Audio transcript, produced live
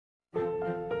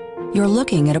You're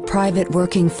looking at a private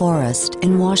working forest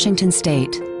in Washington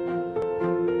State.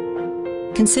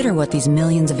 Consider what these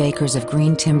millions of acres of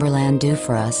green timberland do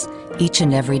for us each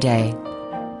and every day.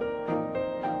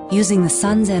 Using the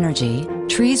sun's energy,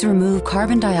 trees remove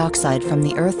carbon dioxide from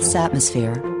the Earth's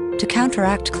atmosphere to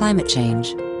counteract climate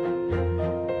change.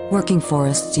 Working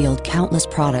forests yield countless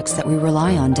products that we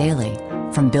rely on daily,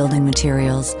 from building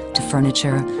materials to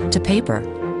furniture to paper.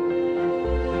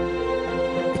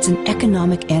 It's an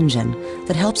economic engine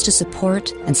that helps to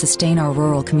support and sustain our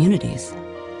rural communities.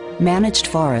 Managed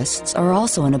forests are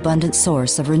also an abundant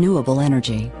source of renewable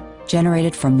energy,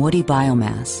 generated from woody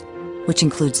biomass, which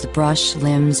includes the brush,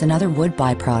 limbs, and other wood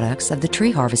byproducts of the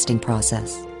tree harvesting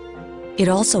process. It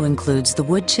also includes the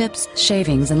wood chips,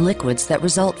 shavings, and liquids that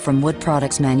result from wood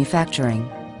products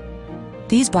manufacturing.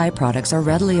 These byproducts are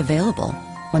readily available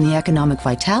when the economic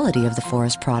vitality of the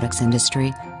forest products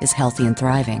industry is healthy and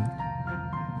thriving.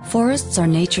 Forests are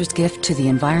nature's gift to the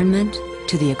environment,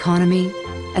 to the economy,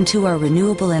 and to our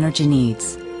renewable energy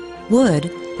needs. Wood,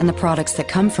 and the products that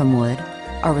come from wood,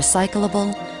 are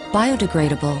recyclable,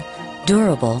 biodegradable,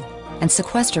 durable, and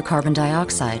sequester carbon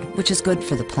dioxide, which is good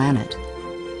for the planet.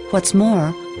 What's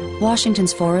more,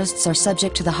 Washington's forests are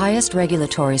subject to the highest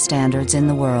regulatory standards in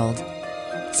the world,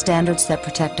 standards that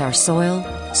protect our soil,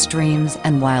 streams,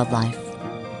 and wildlife.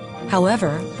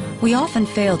 However, we often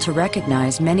fail to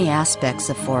recognize many aspects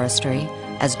of forestry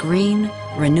as green,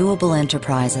 renewable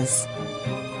enterprises.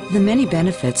 The many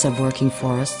benefits of working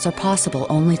forests are possible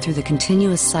only through the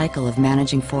continuous cycle of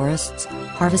managing forests,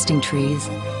 harvesting trees,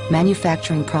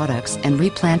 manufacturing products, and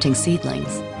replanting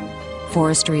seedlings.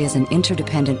 Forestry is an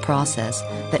interdependent process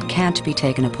that can't be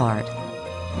taken apart.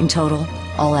 In total,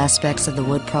 all aspects of the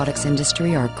wood products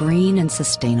industry are green and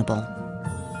sustainable.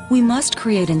 We must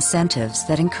create incentives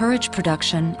that encourage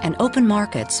production and open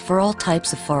markets for all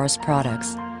types of forest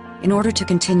products in order to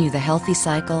continue the healthy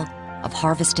cycle of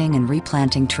harvesting and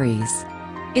replanting trees.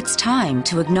 It's time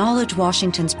to acknowledge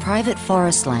Washington's private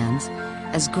forest lands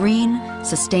as green,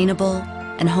 sustainable,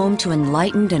 and home to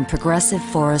enlightened and progressive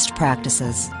forest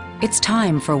practices. It's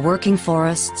time for working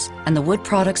forests and the wood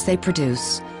products they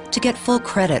produce to get full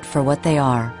credit for what they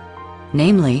are,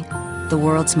 namely, the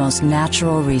world's most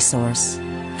natural resource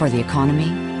for the economy,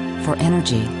 for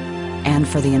energy, and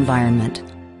for the environment.